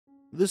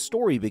The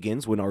story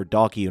begins when our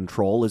Dacian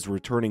troll is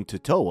returning to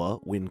Toa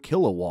when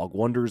Kilowog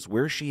wonders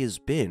where she has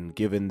been,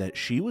 given that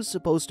she was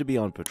supposed to be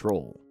on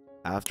patrol.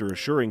 After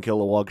assuring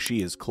Kilowog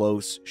she is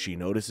close, she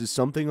notices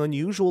something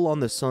unusual on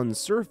the sun's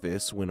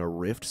surface when a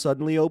rift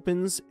suddenly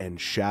opens and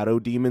shadow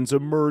demons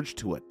emerge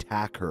to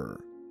attack her.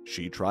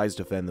 She tries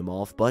to fend them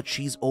off, but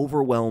she's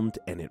overwhelmed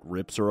and it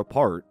rips her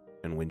apart,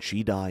 and when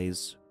she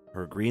dies,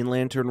 her Green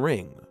Lantern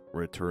ring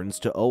returns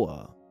to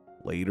Oa.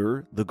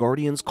 Later, the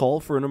Guardians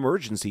call for an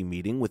emergency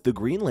meeting with the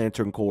Green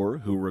Lantern Corps,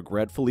 who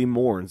regretfully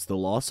mourns the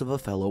loss of a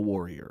fellow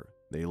warrior.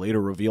 They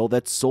later reveal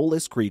that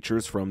soulless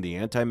creatures from the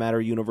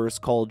antimatter universe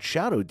called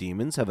shadow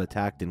demons have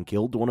attacked and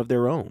killed one of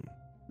their own.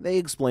 They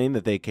explain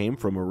that they came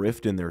from a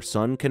rift in their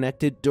sun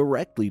connected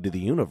directly to the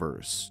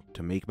universe.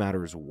 To make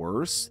matters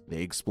worse,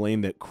 they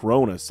explain that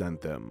Krona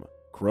sent them.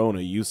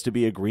 Krona used to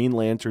be a Green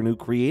Lantern who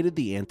created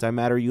the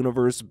antimatter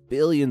universe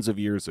billions of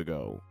years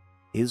ago.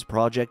 His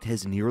project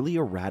has nearly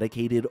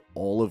eradicated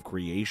all of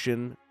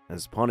creation.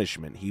 As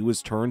punishment, he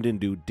was turned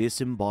into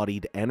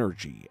disembodied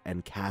energy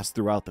and cast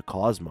throughout the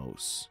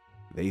cosmos.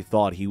 They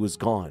thought he was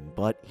gone,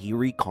 but he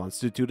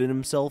reconstituted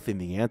himself in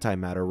the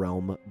antimatter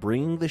realm,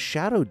 bringing the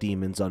shadow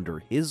demons under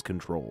his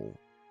control.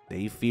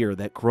 They fear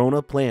that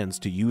Krona plans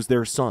to use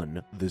their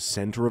sun, the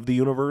center of the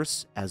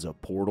universe, as a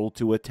portal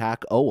to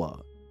attack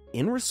Oa.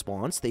 In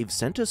response, they've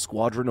sent a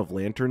squadron of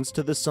lanterns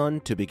to the sun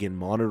to begin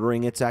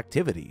monitoring its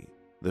activity.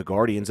 The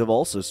Guardians have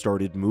also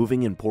started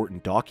moving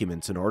important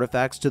documents and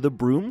artifacts to the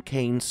Broom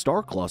Cane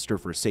star cluster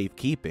for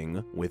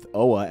safekeeping. With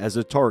Oa as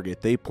a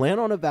target, they plan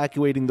on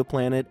evacuating the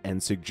planet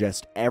and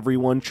suggest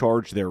everyone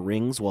charge their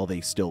rings while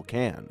they still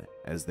can,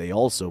 as they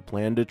also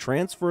plan to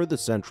transfer the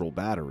central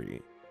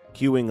battery.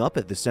 Queuing up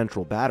at the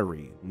central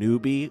battery,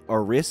 newbie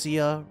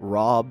Aricia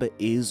Robb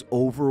is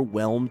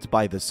overwhelmed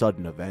by the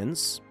sudden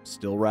events,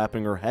 still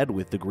wrapping her head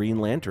with the Green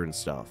Lantern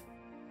stuff.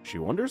 She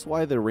wonders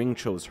why the ring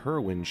chose her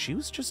when she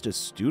was just a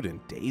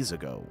student days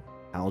ago.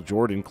 Hal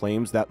Jordan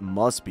claims that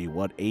must be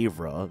what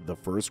Avra, the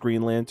first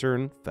Green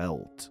Lantern,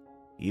 felt.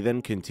 He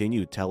then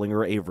continued telling her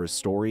Avra's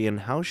story and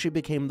how she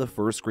became the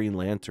first Green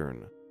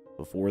Lantern.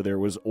 Before there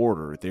was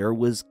order, there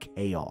was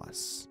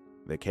chaos.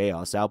 The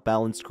chaos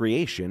outbalanced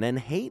creation and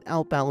hate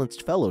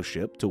outbalanced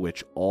fellowship, to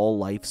which all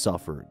life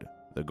suffered.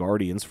 The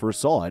Guardians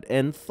foresaw it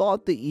and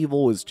thought the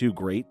evil was too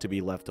great to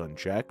be left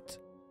unchecked.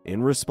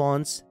 In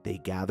response, they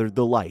gathered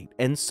the light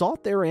and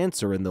sought their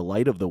answer in the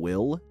light of the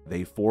will.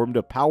 They formed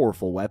a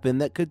powerful weapon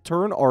that could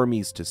turn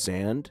armies to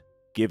sand,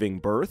 giving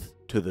birth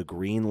to the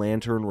Green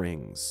Lantern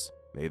rings.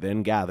 They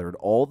then gathered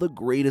all the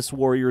greatest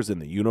warriors in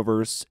the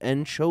universe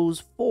and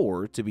chose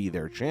 4 to be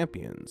their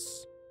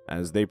champions.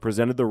 As they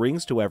presented the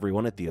rings to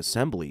everyone at the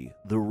assembly,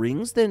 the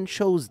rings then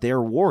chose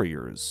their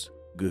warriors,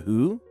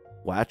 Guhu,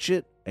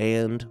 Watchet,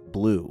 and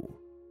Blue.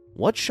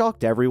 What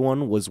shocked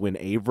everyone was when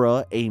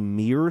Avra, a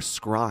mere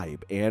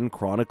scribe and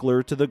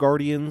chronicler to the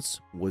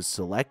Guardians, was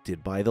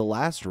selected by the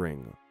last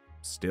ring.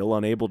 Still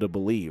unable to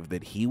believe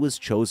that he was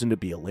chosen to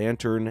be a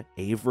lantern,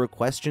 Avra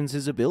questions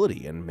his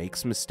ability and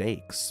makes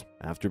mistakes.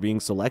 After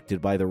being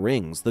selected by the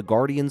rings, the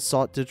Guardians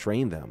sought to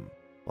train them,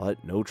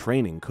 but no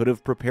training could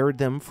have prepared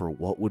them for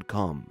what would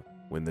come.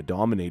 When the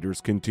Dominators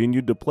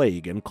continued to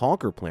plague and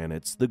conquer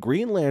planets, the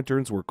Green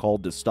Lanterns were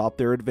called to stop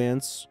their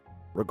advance.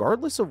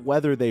 Regardless of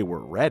whether they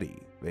were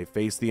ready, they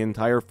faced the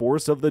entire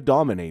force of the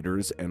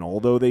Dominators, and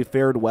although they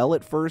fared well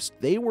at first,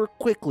 they were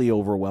quickly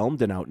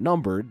overwhelmed and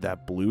outnumbered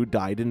that Blue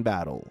died in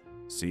battle.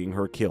 Seeing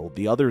her killed,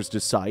 the others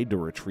decide to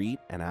retreat,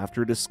 and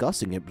after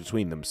discussing it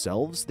between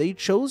themselves, they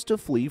chose to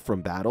flee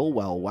from battle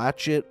while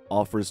Watchet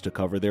offers to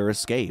cover their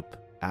escape.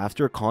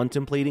 After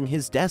contemplating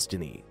his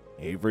destiny,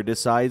 Avra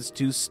decides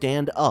to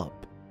stand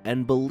up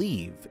and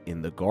believe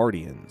in the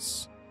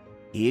Guardians.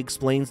 He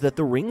explains that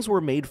the rings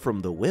were made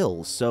from the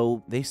will,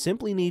 so they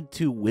simply need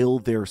to will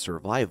their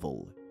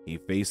survival. He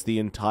faced the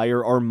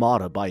entire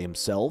armada by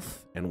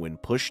himself, and when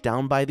pushed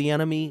down by the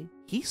enemy,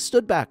 he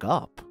stood back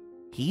up.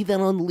 He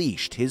then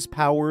unleashed his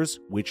powers,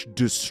 which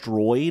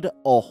destroyed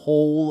a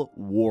whole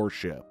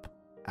warship.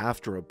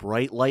 After a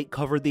bright light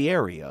covered the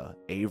area,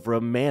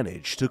 Avra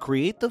managed to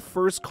create the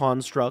first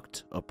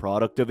construct, a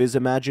product of his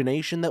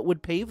imagination that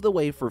would pave the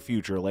way for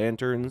future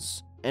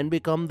lanterns, and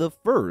become the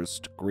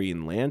first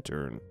Green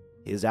Lantern.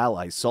 His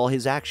allies saw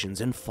his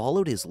actions and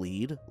followed his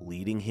lead,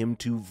 leading him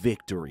to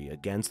victory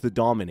against the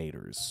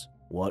Dominators.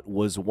 What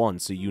was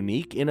once a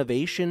unique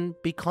innovation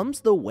becomes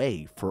the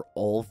way for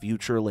all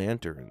future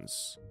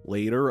lanterns.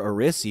 Later,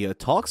 Aricia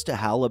talks to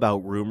Hal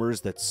about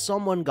rumors that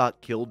someone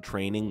got killed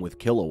training with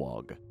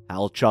Kilowog.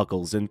 Hal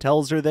chuckles and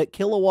tells her that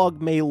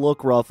Kilowog may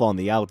look rough on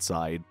the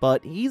outside,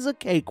 but he's a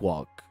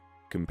cakewalk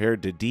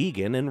compared to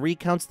Deegan, and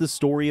recounts the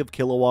story of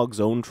Kilowog's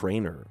own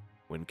trainer.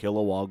 When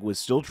Kilowog was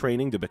still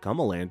training to become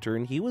a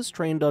lantern, he was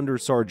trained under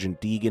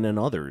Sergeant Deegan and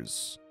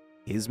others.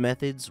 His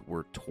methods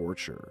were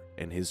torture,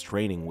 and his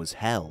training was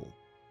hell.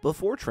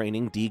 Before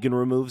training, Deegan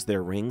removes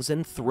their rings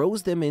and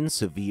throws them in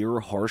severe,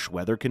 harsh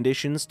weather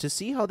conditions to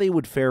see how they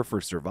would fare for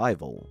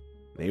survival.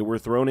 They were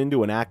thrown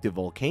into an active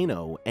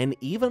volcano, and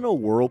even a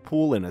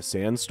whirlpool in a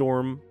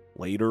sandstorm.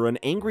 Later, an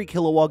angry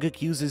Kilowog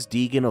accuses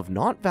Deegan of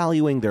not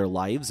valuing their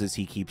lives as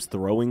he keeps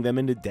throwing them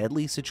into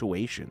deadly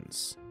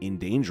situations,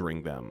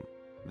 endangering them.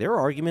 Their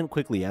argument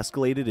quickly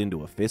escalated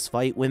into a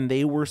fistfight when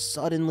they were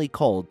suddenly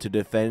called to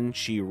defend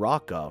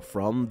Shiraka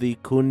from the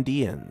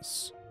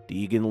Kundians.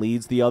 Deegan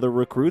leads the other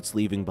recruits,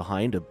 leaving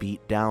behind a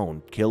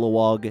beat-down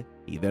Kilowog.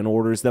 He then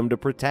orders them to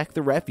protect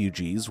the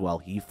refugees while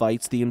he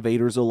fights the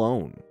invaders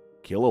alone.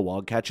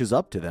 Kilowog catches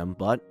up to them,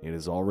 but it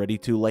is already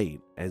too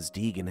late, as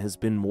Deegan has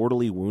been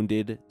mortally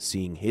wounded.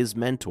 Seeing his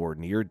mentor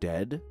near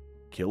dead,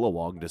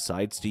 Kilowog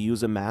decides to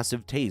use a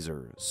massive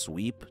taser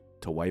sweep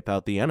to wipe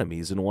out the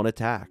enemies in one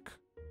attack.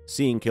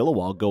 Seeing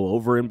Kilowog go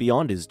over and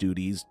beyond his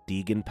duties,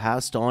 Deegan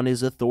passed on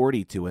his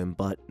authority to him,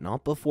 but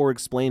not before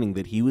explaining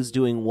that he was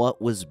doing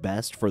what was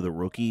best for the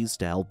rookies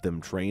to help them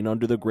train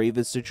under the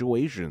gravest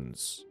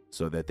situations,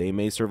 so that they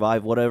may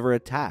survive whatever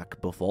attack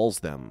befalls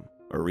them.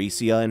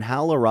 Aricia and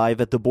Hal arrive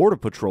at the border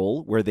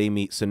patrol, where they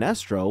meet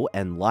Sinestro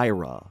and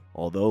Lyra.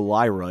 Although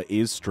Lyra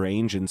is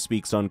strange and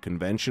speaks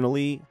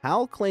unconventionally,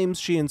 Hal claims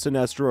she and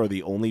Sinestro are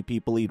the only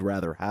people he'd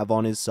rather have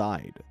on his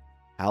side.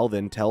 Hal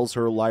then tells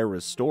her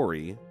Lyra's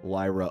story.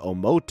 Lyra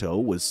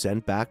Omoto was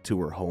sent back to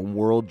her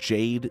homeworld,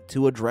 Jade,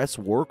 to address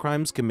war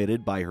crimes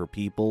committed by her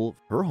people.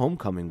 Her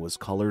homecoming was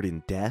colored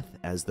in death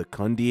as the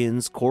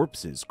Kundians'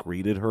 corpses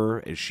greeted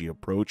her as she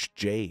approached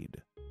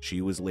Jade. She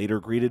was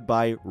later greeted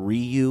by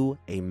Ryu,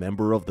 a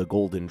member of the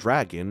Golden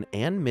Dragon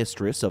and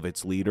mistress of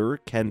its leader,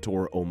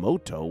 Kentor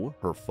Omoto,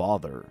 her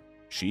father.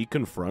 She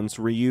confronts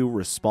Ryu,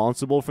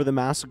 responsible for the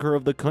massacre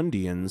of the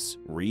Kundians.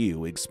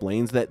 Ryu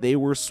explains that they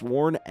were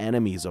sworn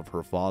enemies of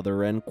her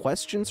father and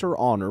questions her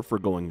honor for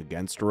going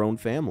against her own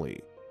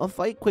family. A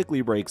fight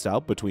quickly breaks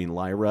out between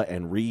Lyra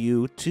and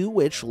Ryu, to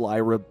which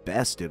Lyra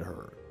bested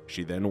her.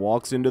 She then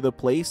walks into the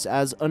place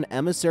as an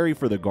emissary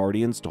for the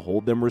Guardians to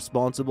hold them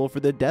responsible for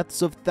the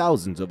deaths of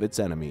thousands of its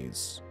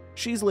enemies.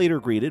 She's later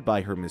greeted by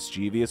her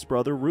mischievous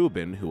brother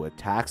Ruben, who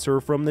attacks her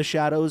from the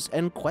shadows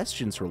and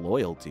questions her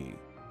loyalty.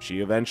 She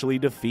eventually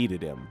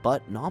defeated him,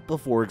 but not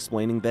before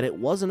explaining that it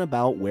wasn't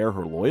about where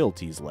her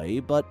loyalties lay,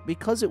 but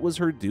because it was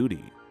her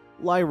duty.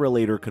 Lyra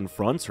later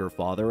confronts her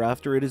father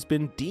after it has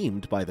been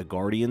deemed by the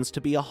Guardians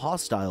to be a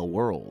hostile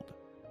world.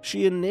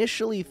 She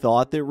initially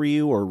thought that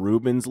Ryu or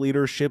Ruben's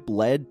leadership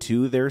led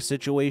to their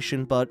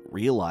situation, but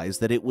realized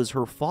that it was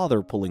her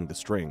father pulling the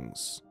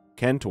strings.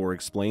 Kentor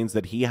explains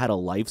that he had a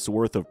life's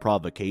worth of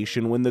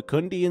provocation when the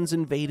Kundians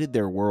invaded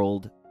their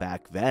world.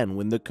 Back then,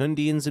 when the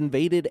Kundians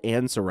invaded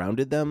and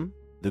surrounded them,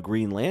 the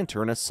Green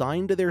Lantern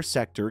assigned to their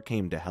sector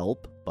came to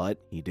help, but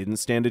he didn't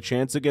stand a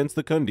chance against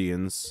the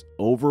Kundians'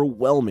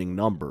 overwhelming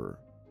number.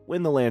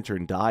 When the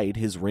Lantern died,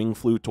 his ring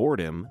flew toward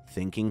him,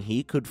 thinking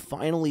he could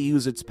finally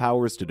use its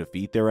powers to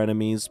defeat their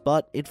enemies,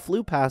 but it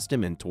flew past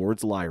him and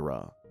towards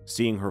Lyra.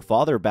 Seeing her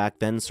father back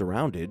then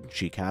surrounded,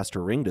 she cast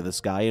her ring to the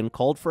sky and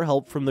called for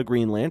help from the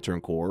Green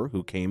Lantern Corps,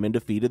 who came and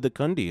defeated the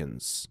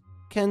Kundians.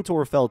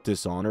 Kentor felt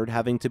dishonored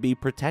having to be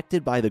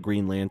protected by the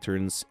Green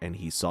Lanterns, and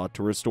he sought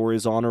to restore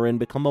his honor and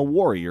become a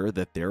warrior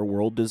that their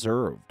world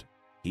deserved.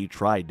 He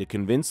tried to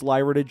convince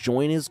Lyra to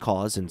join his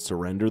cause and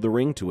surrender the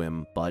ring to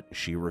him, but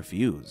she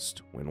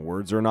refused. When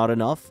words are not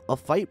enough, a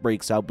fight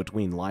breaks out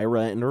between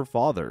Lyra and her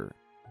father.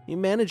 He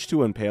managed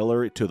to impale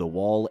her to the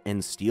wall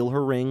and steal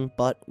her ring,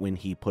 but when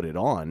he put it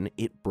on,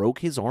 it broke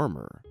his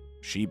armor.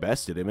 She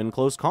bested him in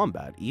close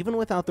combat, even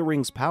without the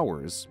ring's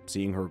powers.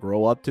 Seeing her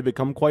grow up to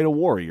become quite a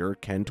warrior,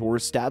 Kentor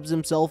stabs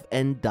himself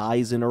and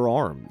dies in her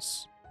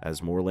arms.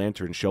 As more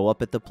lanterns show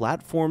up at the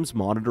platforms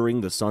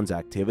monitoring the sun's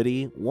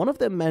activity, one of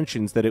them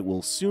mentions that it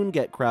will soon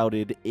get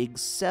crowded,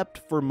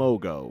 except for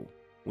Mogo.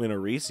 When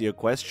Aricia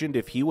questioned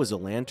if he was a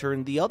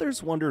lantern, the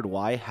others wondered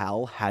why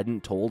Hal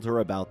hadn't told her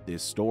about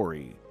this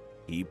story.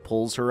 He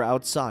pulls her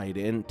outside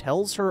and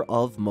tells her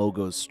of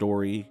Mogo's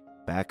story.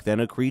 Back then,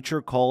 a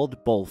creature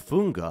called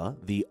Bolfunga,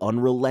 the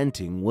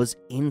Unrelenting, was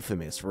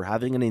infamous for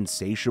having an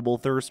insatiable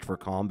thirst for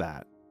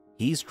combat.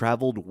 He's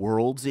traveled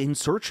worlds in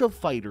search of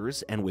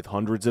fighters, and with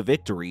hundreds of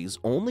victories,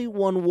 only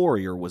one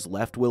warrior was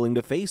left willing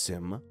to face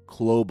him,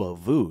 Kloba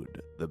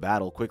Vood. The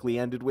battle quickly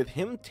ended with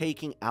him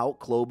taking out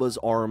Kloba's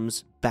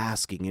arms.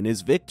 Basking in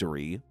his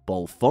victory,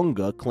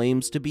 Bolfunga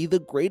claims to be the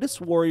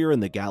greatest warrior in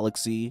the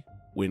galaxy.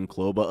 When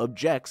Kloba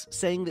objects,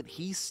 saying that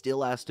he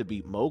still has to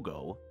beat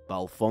Mogo,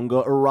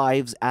 Bolfunga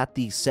arrives at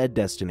the said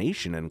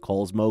destination and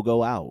calls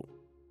Mogo out.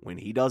 When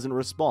he doesn't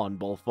respond,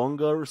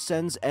 Bolfunga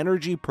sends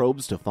energy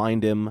probes to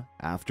find him.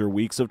 After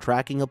weeks of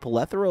tracking a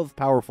plethora of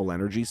powerful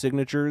energy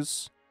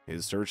signatures,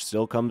 his search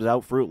still comes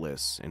out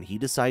fruitless, and he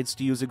decides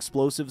to use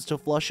explosives to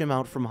flush him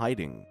out from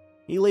hiding.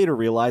 He later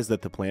realized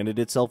that the planet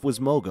itself was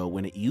Mogo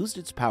when it used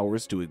its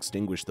powers to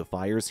extinguish the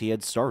fires he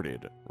had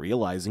started.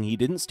 Realizing he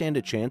didn't stand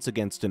a chance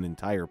against an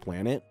entire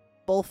planet,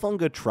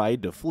 Bolfunga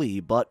tried to flee,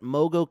 but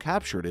Mogo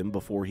captured him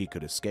before he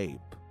could escape.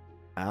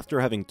 After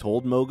having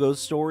told Mogo's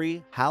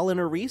story, Hal and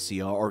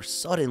Aricia are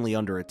suddenly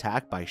under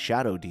attack by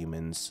shadow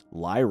demons.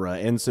 Lyra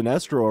and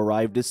Sinestro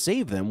arrive to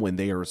save them when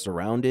they are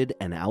surrounded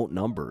and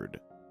outnumbered.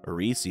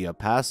 Aricia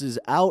passes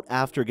out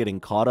after getting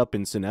caught up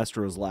in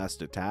Sinestro's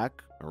last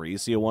attack.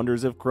 Aricia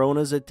wonders if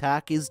Krona's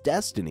attack is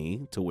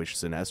destiny, to which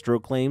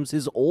Sinestro claims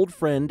his old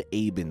friend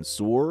Aben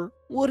Sur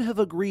would have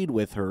agreed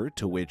with her,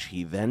 to which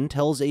he then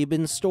tells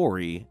Aben's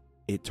story.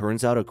 It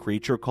turns out a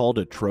creature called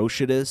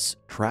Atrocitus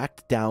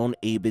tracked down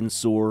Aben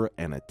Sur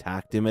and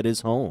attacked him at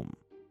his home.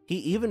 He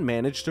even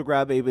managed to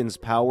grab Aben's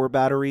power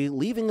battery,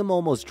 leaving him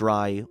almost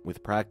dry.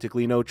 With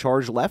practically no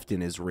charge left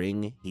in his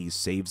ring, he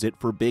saves it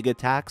for big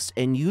attacks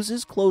and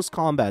uses close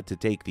combat to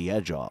take the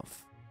edge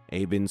off.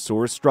 Aben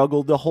Sur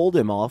struggled to hold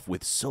him off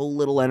with so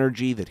little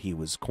energy that he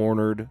was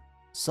cornered.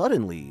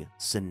 Suddenly,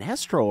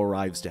 Sinestro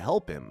arrives to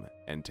help him,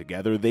 and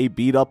together they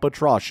beat up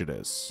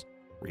Atrocitus.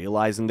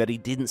 Realizing that he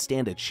didn't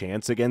stand a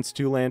chance against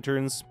two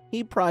lanterns,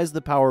 he pries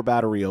the power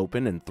battery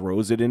open and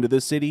throws it into the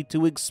city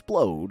to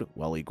explode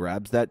while he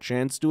grabs that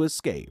chance to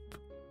escape.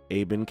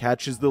 Aben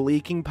catches the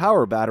leaking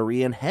power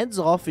battery and heads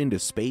off into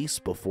space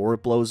before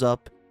it blows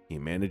up. He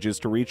manages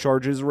to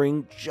recharge his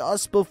ring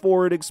just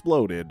before it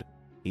exploded.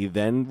 He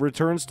then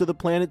returns to the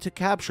planet to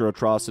capture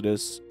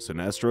Atrocitus.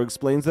 Sinestro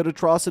explains that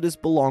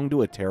Atrocitus belonged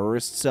to a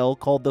terrorist cell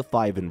called the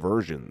Five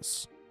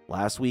Inversions.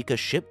 Last week, a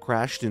ship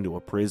crashed into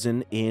a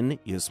prison in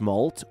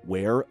Immortal,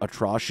 where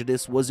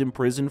Atrocitus was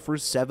imprisoned for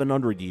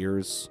 700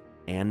 years,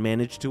 and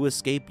managed to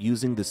escape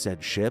using the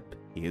said ship.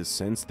 He has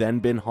since then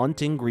been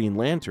hunting Green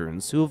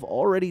Lanterns, who have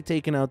already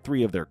taken out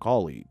 3 of their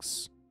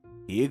colleagues.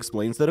 He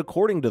explains that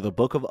according to the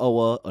Book of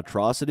Oa,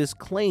 Atrocitus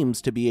claims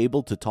to be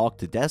able to talk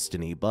to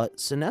Destiny, but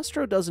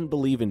Sinestro doesn't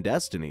believe in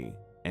Destiny,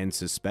 and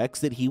suspects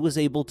that he was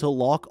able to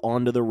lock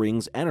onto the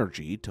ring's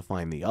energy to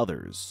find the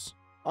others.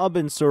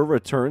 Aben Sur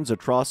returns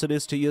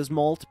Atrocitus to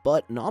Immortal,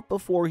 but not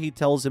before he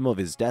tells him of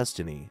his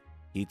destiny.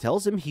 He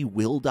tells him he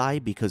will die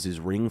because his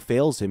ring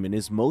fails him in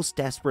his most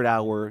desperate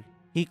hour.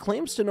 He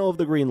claims to know of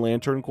the Green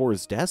Lantern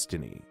Corps'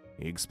 destiny.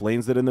 He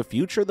explains that in the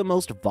future, the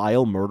most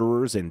vile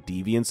murderers and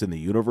deviants in the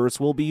universe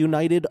will be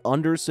united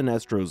under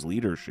Sinestro's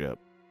leadership.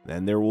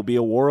 Then there will be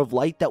a war of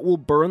light that will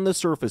burn the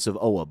surface of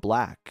Oa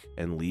black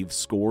and leave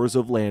scores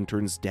of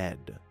lanterns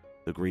dead.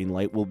 The green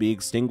light will be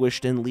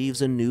extinguished and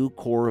leaves a new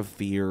core of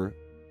fear.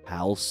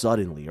 Hal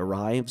suddenly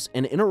arrives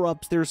and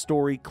interrupts their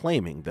story,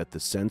 claiming that the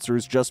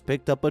sensors just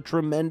picked up a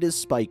tremendous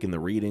spike in the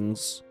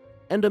readings,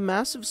 and a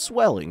massive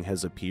swelling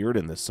has appeared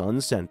in the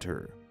sun's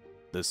center.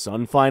 The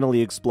sun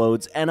finally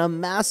explodes, and a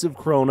massive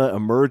Krona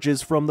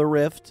emerges from the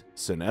rift.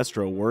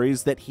 Sinestro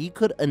worries that he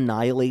could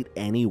annihilate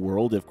any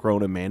world if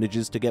Krona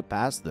manages to get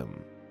past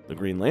them. The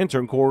Green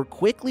Lantern Corps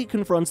quickly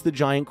confronts the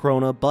giant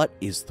Krona, but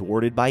is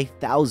thwarted by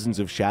thousands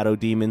of shadow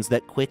demons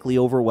that quickly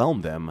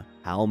overwhelm them.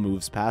 Hal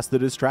moves past the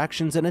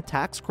distractions and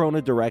attacks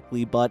Krona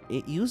directly, but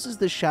it uses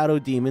the shadow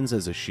demons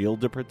as a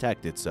shield to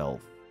protect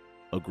itself.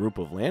 A group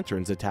of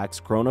lanterns attacks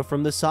Krona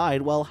from the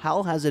side while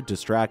Hal has it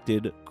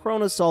distracted.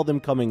 Krona saw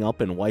them coming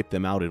up and wiped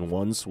them out in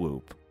one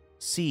swoop.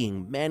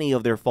 Seeing many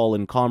of their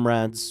fallen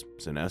comrades,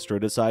 Sinestro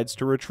decides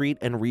to retreat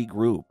and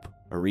regroup.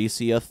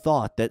 Aricia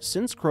thought that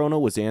since Krona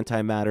was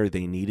antimatter,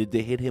 they needed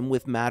to hit him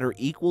with matter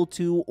equal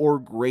to or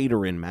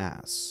greater in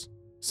mass.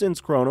 Since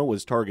Krona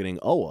was targeting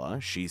Oa,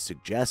 she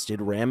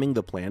suggested ramming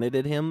the planet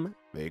at him.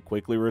 They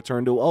quickly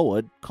returned to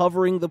Oa,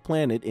 covering the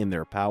planet in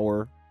their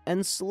power,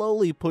 and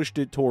slowly pushed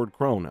it toward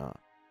Krona.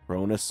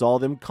 Krona saw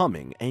them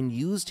coming and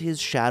used his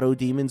shadow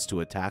demons to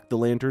attack the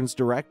lanterns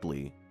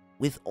directly.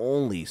 With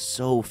only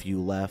so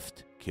few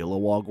left,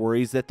 Kilowog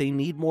worries that they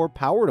need more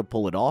power to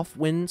pull it off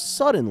when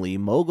suddenly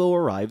Mogo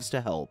arrives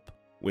to help.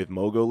 With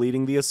Mogo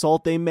leading the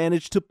assault, they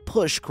manage to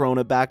push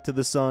Krona back to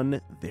the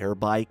sun,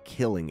 thereby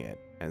killing it,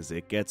 as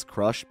it gets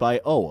crushed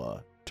by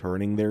Oa,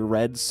 turning their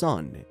red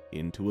sun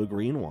into a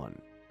green one.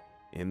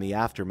 In the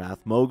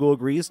aftermath, Mogo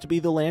agrees to be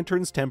the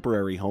Lantern's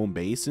temporary home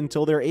base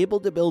until they're able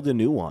to build a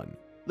new one.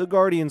 The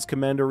Guardians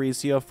commend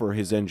Aricia for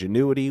his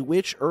ingenuity,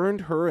 which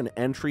earned her an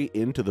entry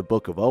into the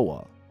Book of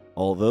Oa.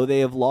 Although they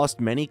have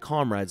lost many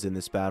comrades in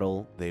this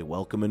battle, they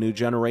welcome a new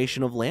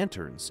generation of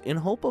lanterns in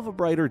hope of a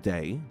brighter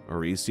day.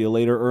 Aricia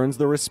later earns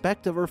the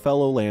respect of her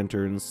fellow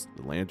lanterns.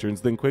 The lanterns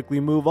then quickly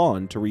move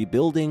on to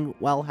rebuilding,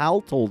 while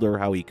Hal told her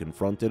how he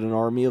confronted an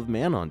army of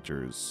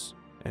manhunters,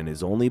 and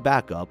his only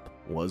backup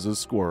was a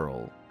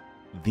squirrel.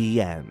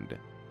 The end.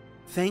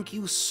 Thank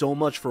you so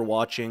much for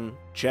watching.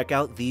 Check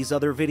out these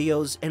other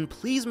videos, and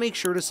please make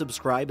sure to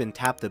subscribe and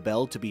tap the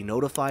bell to be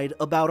notified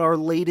about our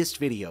latest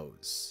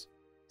videos.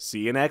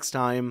 See you next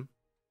time.